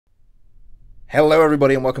Hello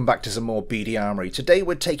everybody and welcome back to some more BD Armory. Today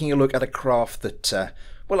we're taking a look at a craft that, a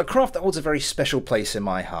craft that holds a very special place in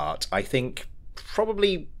my heart. I think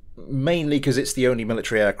probably mainly because it's the only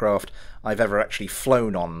military aircraft I've ever actually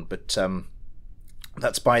flown on, but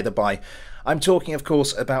that's by the by. I'm talking of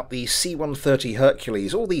course about the C-130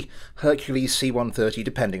 Hercules, or the Hercules C-130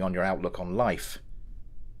 depending on your outlook on life.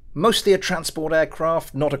 Mostly a transport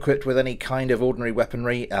aircraft, not equipped with any kind of ordinary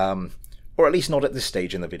weaponry, or at least not at this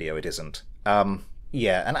stage in the video it isn't.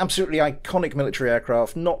 Yeah, an absolutely iconic military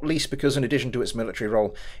aircraft, not least because in addition to its military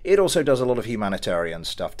role, it also does a lot of humanitarian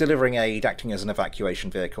stuff, delivering aid, acting as an evacuation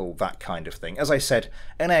vehicle, that kind of thing. As I said,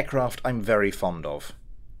 an aircraft I'm very fond of.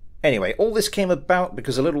 Anyway, all this came about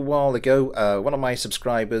because a little while ago, one of my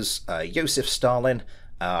subscribers, Joseph Stalin,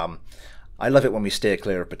 I love it when we steer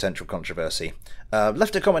clear of potential controversy,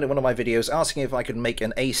 left a comment in one of my videos asking if I could make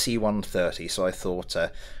an AC-130, so I thought,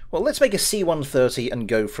 well, let's make a C-130 and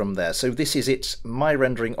go from there. So this is it, my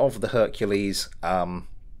rendering of the Hercules.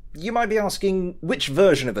 You might be asking, which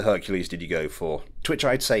version of the Hercules did you go for? To which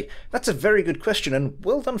I'd say, that's a very good question and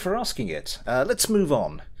well done for asking it. Let's move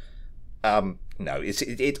on. No,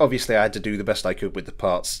 it obviously I had to do the best I could with the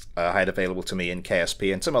parts I had available to me in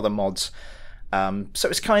KSP and some other mods. So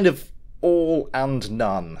it's kind of all and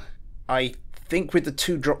none. I think with the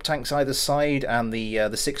two drop tanks either side and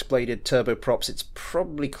the six-bladed turboprops, it's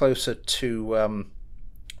probably closer to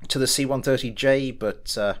the C-130J,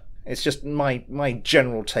 but it's just my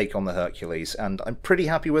general take on the Hercules, and I'm pretty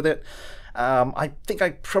happy with it. I think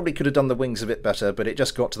I probably could have done the wings a bit better, but it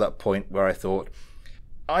just got to that point where I thought,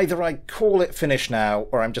 either I call it finished now,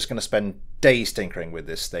 or I'm just going to spend days tinkering with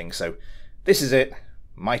this thing. So this is it,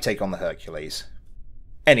 my take on the Hercules.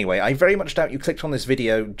 Anyway, I very much doubt you clicked on this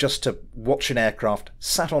video just to watch an aircraft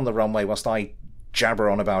sat on the runway whilst I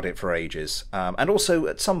jabber on about it for ages. And also,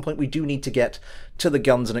 at some point, we do need to get to the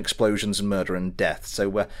guns and explosions and murder and death.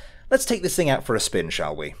 So let's take this thing out for a spin,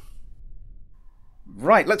 shall we?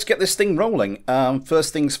 Right, let's get this thing rolling.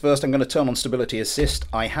 First things first, I'm going to turn on stability assist.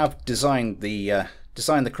 I have designed the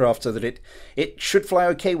craft so that it should fly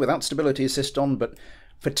okay without stability assist on, but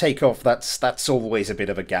for takeoff, that's always a bit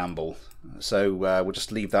of a gamble. So we'll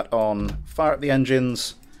just leave that on, fire up the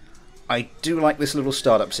engines. I do like this little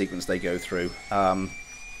startup sequence they go through,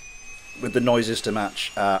 with the noises to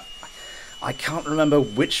match. I can't remember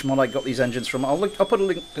which mod I got these engines from. I'll put a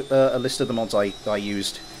link, a list of the mods I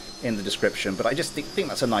used in the description, but I just think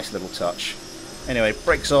that's a nice little touch. Anyway,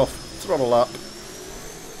 brakes off, throttle up,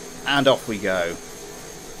 and off we go.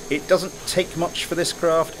 It doesn't take much for this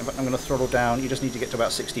craft. In fact, I'm going to throttle down. You just need to get to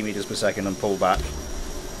about 60 meters per second and pull back,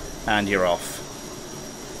 and you're off.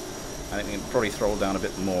 I think we can probably throttle down a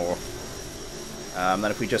bit more.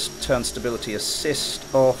 Then if we just turn stability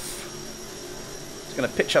assist off, it's going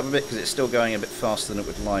to pitch up a bit because it's still going a bit faster than it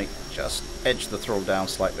would like. Just edge the throttle down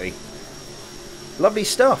slightly. Lovely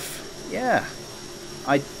stuff. Yeah.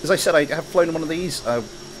 As I said, I have flown one of these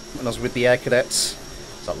when I was with the Air Cadets.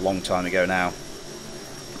 It's a long time ago now.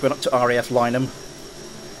 Went up to RAF Lynham.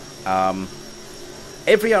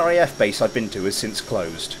 Every RAF base I've been to has since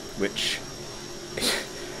closed, which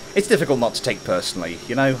it's difficult not to take personally,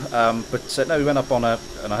 you know. But no, we went up on a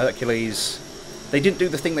Hercules. They didn't do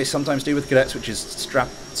the thing they sometimes do with cadets, which is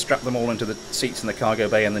strap them all into the seats in the cargo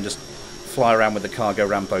bay and then just fly around with the cargo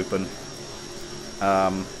ramp open.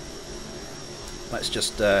 Let's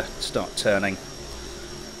just start turning.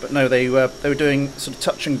 But no, they were doing sort of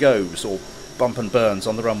touch and goes or bump and burns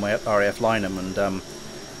on the runway at RAF Lynham, and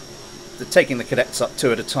they're taking the cadets up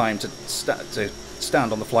two at a time to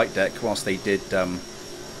stand on the flight deck whilst they did that,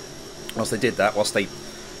 whilst they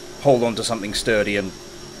hold on to something sturdy and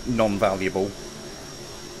non-valuable.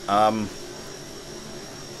 But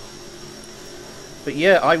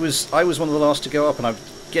yeah, I was one of the last to go up, and I'm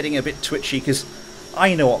getting a bit twitchy because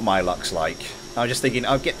I know what my luck's like. I was just thinking,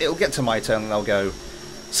 it'll get to my turn and I'll go,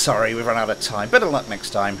 sorry, we've run out of time. Better luck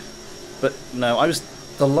next time. But no, I was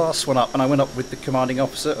the last one up, and I went up with the commanding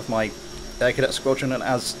officer of my Air Cadet Squadron, and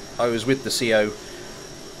as I was with the CO,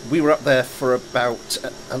 we were up there for about,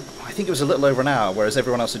 I think it was a little over an hour, whereas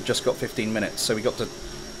everyone else had just got 15 minutes. So we got to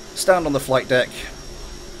stand on the flight deck,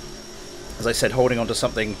 as I said, holding onto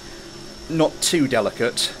something not too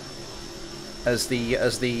delicate, as the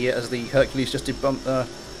Hercules just did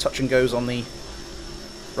touch and goes on the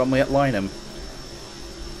runway at Lynham.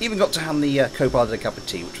 Even got to hand the co-pilot a cup of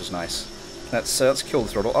tea, which was nice. Let's kill the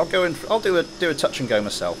throttle. I'll do a touch and go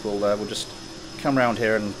myself. We'll just come around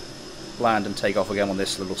here and land and take off again on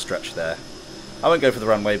this little stretch there. I won't go for the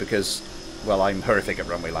runway because, well, I'm horrific at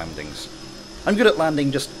runway landings. I'm good at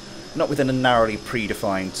landing, just not within a narrowly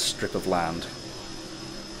predefined strip of land.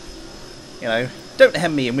 You know, Don't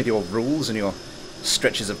hem me in with your rules and your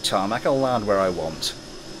stretches of tarmac. I'll land where I want.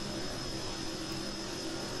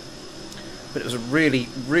 But it was a really,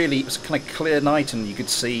 it was a kind of clear night, and you could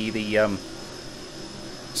see the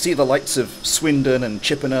lights of Swindon and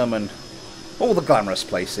Chippenham and all the glamorous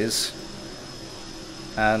places.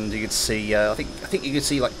 And you could see, I think you could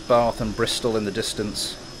see like Bath and Bristol in the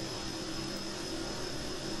distance.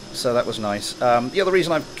 So that was nice. The other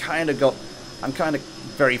reason I'm kind of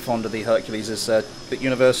very fond of the Hercules is at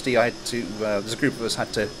university I had to, there's a group of us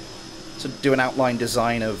had to sort of do an outline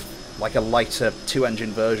design of like a lighter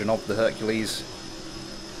 2-engine version of the Hercules.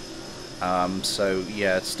 So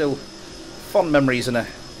yeah, it's still fond memories and a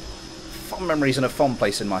fond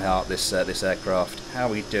place in my heart. This aircraft. How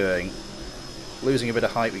are we doing? Losing a bit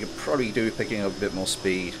of height. We could probably do picking up a bit more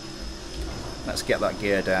speed. Let's get that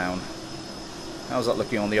gear down. How's that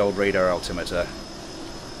looking on the old radar altimeter?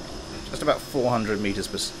 Just about 400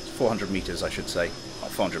 meters, I should say,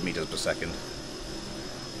 not 400 meters per second.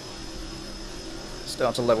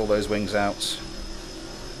 Start to level those wings out.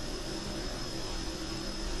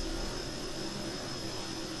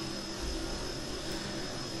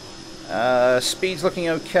 Speed's looking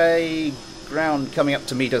okay. Ground coming up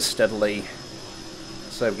to meet us steadily.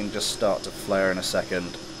 So we can just start to flare in a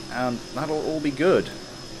second. And that'll all be good.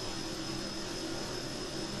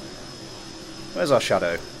 Where's our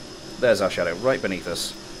shadow? There's our shadow, right beneath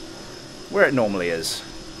us. Where it normally is.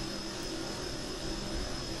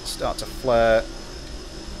 Start to flare.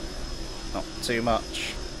 Not too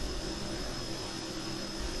much.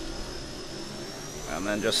 And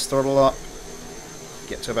then just throttle up.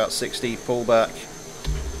 Get to about 60, pull back.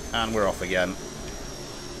 And we're off again.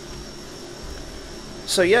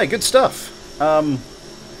 So yeah, good stuff.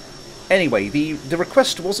 Anyway, the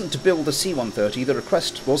request wasn't to build a C-130, the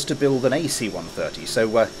request was to build an AC-130. So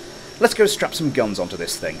let's go strap some guns onto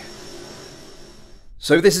this thing.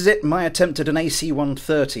 So this is it, my attempt at an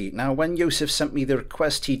AC-130. Now, when Josef sent me the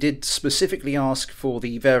request, he did specifically ask for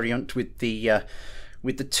the variant with the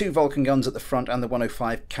 2 Vulcan guns at the front and the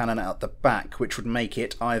 105 cannon at the back, which would make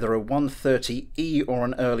it either a 130E or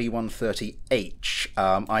an early 130H,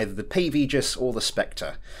 either the Pavegis or the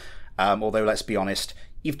Spectre. Although, let's be honest,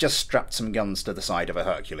 you've just strapped some guns to the side of a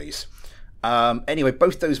Hercules. Anyway,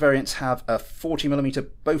 both those variants have a 40mm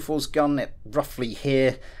Bofors gun roughly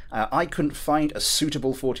here. I couldn't find a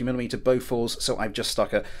suitable 40mm Bofors, so I've just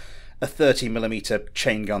stuck a 30mm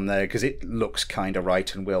chain gun there because it looks kind of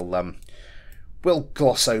right, and we'll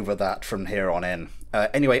gloss over that from here on in.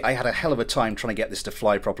 Anyway, I had a hell of a time trying to get this to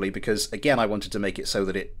fly properly because, again, I wanted to make it so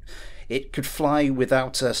that it could fly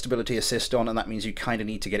without stability assist on, and that means you kind of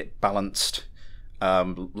need to get it balanced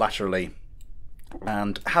laterally.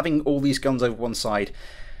 And having all these guns over one side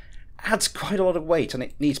adds quite a lot of weight, and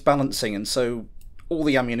it needs balancing, and so all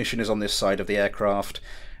the ammunition is on this side of the aircraft,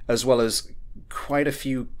 as well as quite a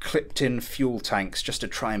few clipped-in fuel tanks just to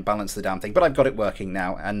try and balance the damn thing. But I've got it working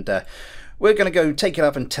now, and we're going to go take it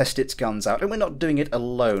up and test its guns out. And we're not doing it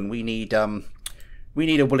alone. We need a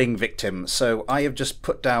willing victim. So I have just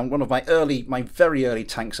put down one of my very early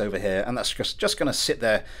tanks over here, and that's just going to sit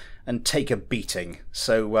there and take a beating.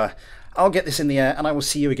 So I'll get this in the air, and I will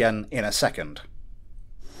see you again in a second.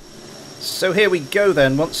 So here we go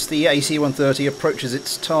then. Once the AC-130 approaches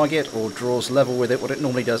its target or draws level with it, what it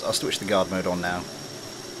normally does, I'll switch the guard mode on now,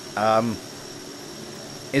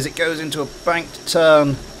 is it goes into a banked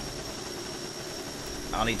turn.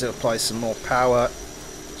 I'll need to apply some more power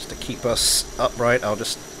just to keep us upright. I'll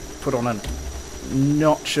just put on a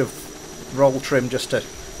notch of roll trim just to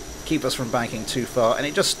keep us from banking too far, and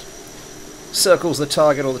it just circles the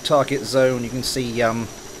target or the target zone. You can see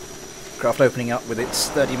craft opening up with its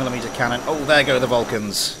 30mm cannon. Oh, there go the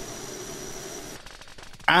Vulcans.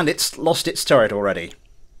 And it's lost its turret already.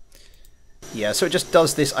 Yeah, so it just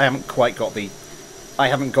does this. I haven't quite got the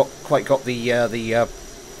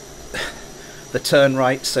the turn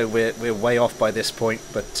right, so we're way off by this point.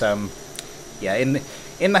 But yeah,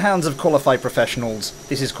 in the hands of qualified professionals,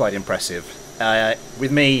 this is quite impressive.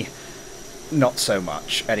 With me, not so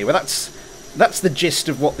much. Anyway, that's the gist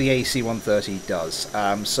of what the AC-130 does.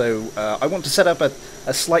 So I want to set up a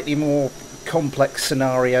slightly more complex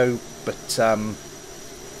scenario, but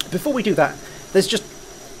before we do that, there's just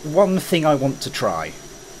one thing I want to try.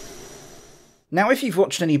 Now, if you've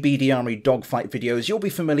watched any BD Armory dogfight videos, you'll be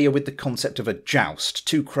familiar with the concept of a joust.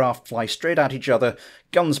 2 craft fly straight at each other,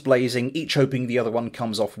 guns blazing, each hoping the other one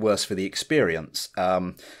comes off worse for the experience.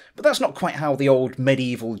 But that's not quite how the old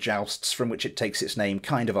medieval jousts from which it takes its name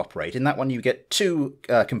kind of operate. In that one, you get 2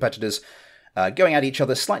 competitors going at each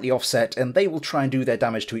other slightly offset, and they will try and do their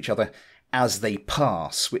damage to each other as they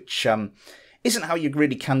pass, which isn't how you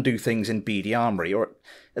really can do things in BD Armory, or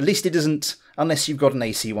at least it isn't unless you've got an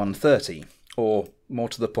AC-130, or more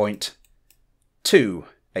to the point, 2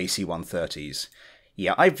 AC-130s.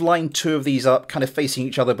 Yeah, I've lined 2 of these up, kind of facing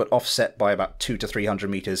each other but offset by about 200 to 300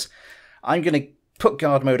 meters. I'm going to put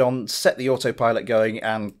guard mode on, set the autopilot going,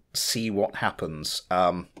 and see what happens.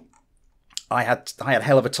 I had a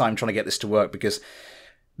hell of a time trying to get this to work because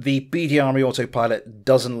the BD Armory autopilot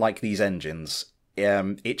doesn't like these engines.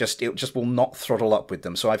 It just will not throttle up with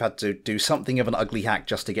them, so I've had to do something of an ugly hack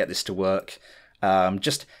just to get this to work.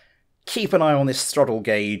 Just keep an eye on this throttle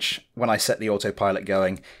gauge when I set the autopilot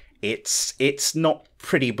going. It's not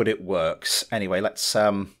pretty, but it works. Anyway, let's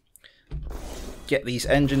get these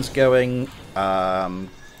engines going.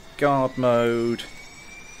 Guard mode.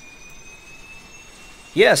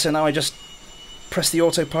 Yeah, so now I just press the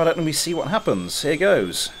autopilot and we see what happens. Here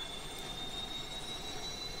goes.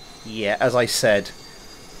 Yeah, as I said,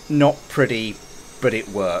 not pretty, but it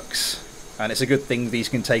works. And it's a good thing these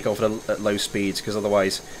can take off at low speeds, because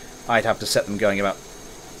otherwise I'd have to set them going about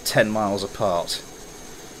 10 miles apart.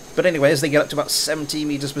 But anyway, as they get up to about 70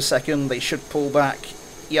 meters per second, they should pull back.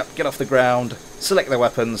 Yep, get off the ground, select their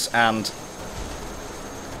weapons, and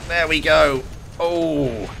there we go.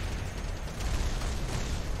 Oh,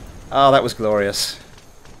 that was glorious.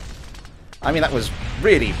 I mean, that was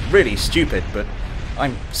really, really stupid, but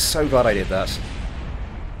I'm so glad I did that.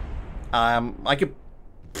 I could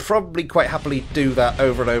probably quite happily do that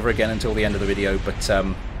over and over again until the end of the video, but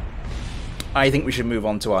I think we should move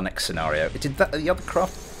on to our next scenario. Did the other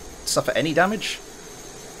craft suffer any damage?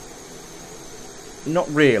 Not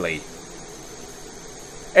really.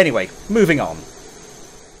 Anyway, moving on.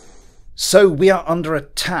 So we are under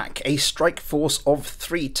attack. A strike force of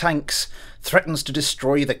 3 tanks threatens to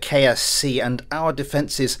destroy the KSC, and our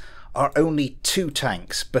defences are only 2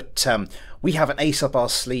 tanks. But we have an ace up our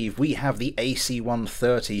sleeve. We have the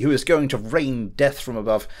AC-130, who is going to rain death from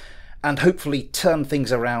above and hopefully turn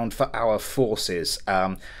things around for our forces.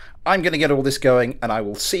 I'm going to get all this going, and I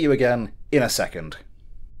will see you again in a second.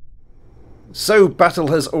 So battle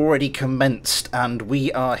has already commenced, and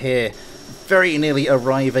we are here, very nearly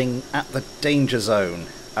arriving at the danger zone.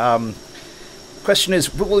 Question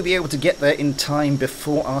is, will we be able to get there in time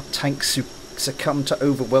before our tanks succumb to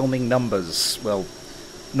overwhelming numbers? Well,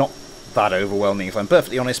 not that overwhelming if I'm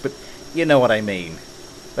perfectly honest, but you know what I mean.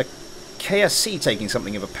 The KSC taking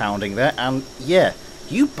something of a pounding there, and yeah,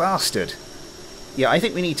 you bastard. Yeah, I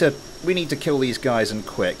think we need to kill these guys and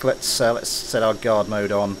quick. Let's set our guard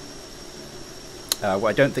mode on. Well,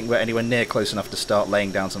 I don't think we're anywhere near close enough to start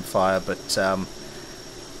laying down some fire, but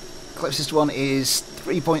closest one is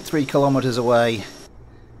 3.3 kilometers away.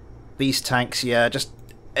 These tanks, yeah, just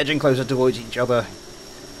edging closer towards each other.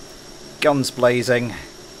 Guns blazing.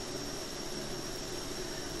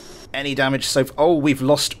 Any damage so far? Oh, we've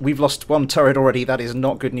lost 1 turret already. That is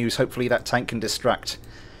not good news. Hopefully that tank can distract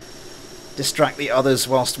the others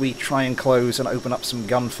whilst we try and close and open up some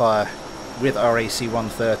gunfire with our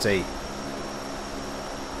AC-130.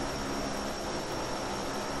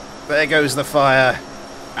 There goes the fire,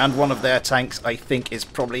 and one of their tanks, I think, is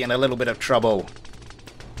probably in a little bit of trouble.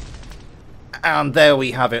 And there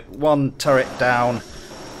we have it. 1 turret down,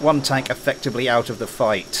 1 tank effectively out of the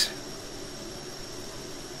fight.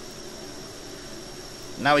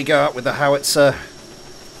 Now we go out with the howitzer.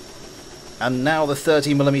 And now the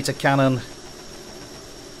 30mm cannon.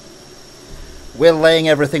 We're laying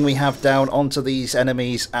everything we have down onto these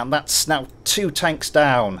enemies, and that's now 2 tanks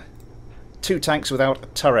down. 2 tanks without a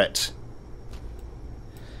turret.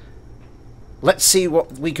 Let's see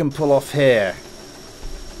what we can pull off here.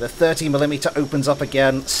 The 30mm opens up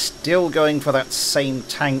again, still going for that same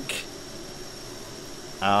tank.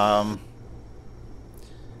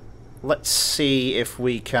 Let's see if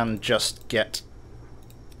we can just get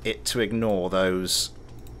it to ignore those.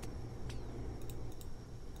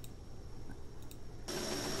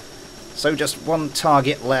 So just 1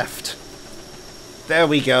 target left. There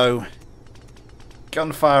we go.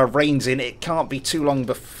 Gunfire rains in. It can't be too long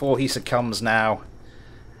before he succumbs now.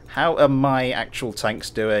 How are my actual tanks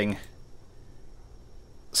doing?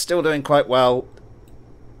 Still doing quite well.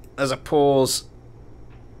 There's a pause.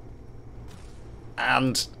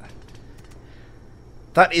 And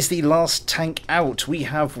that is the last tank out. We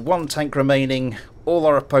have 1 tank remaining. All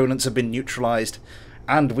our opponents have been neutralised.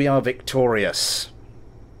 And we are victorious.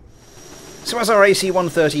 So as our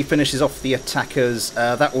AC-130 finishes off the attackers,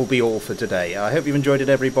 that will be all for today. I hope you've enjoyed it,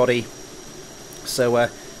 everybody. So,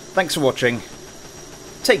 thanks for watching.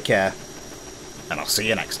 Take care. And I'll see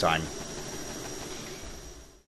you next time.